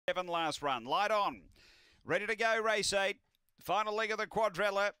7 last run. Light on. Ready to go, race 8. Final leg of the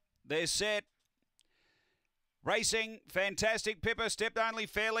quadrella. They're set. Racing, fantastic. Pippa stepped only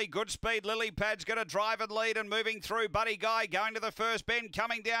fairly. Good speed. Lily Pad's got to drive and lead and moving through. Buddy Guy going to the first bend.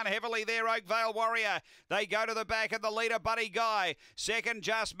 Coming down heavily there, Oakvale Warrior. They go to the back of the leader, Buddy Guy. Second,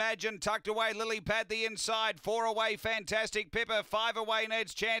 Just Magin tucked away. Lily Pad the inside. 4 away, fantastic. Pippa. 5 away,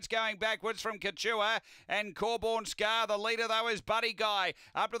 Ned's Chance going backwards from Kachua. And Corborn Scar. The leader, though, is Buddy Guy.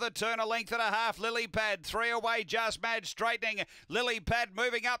 Up to the turn, a length and a half. Lily Pad. 3 away, Just Mad straightening. Lily Pad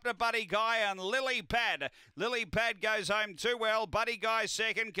moving up to Buddy Guy. And Lily Pad goes home too well. Buddy Guy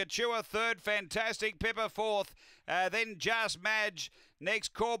second, Kachua third, fantastic. Pippa fourth, then Just Madge,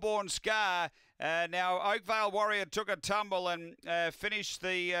 next Corborn Scar. Now Oakvale Warrior took a tumble and finished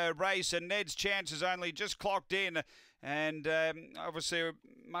the race, and Ned's Chance has only just clocked in, and obviously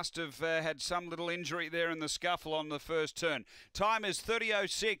must have had some little injury there in the scuffle on the first turn. Time is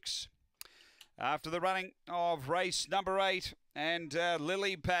 30:06 after the running of race number 8. And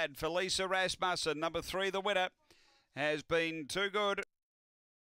Lily Pad for Lisa Rasmussen, number 3, the winner, has been too good.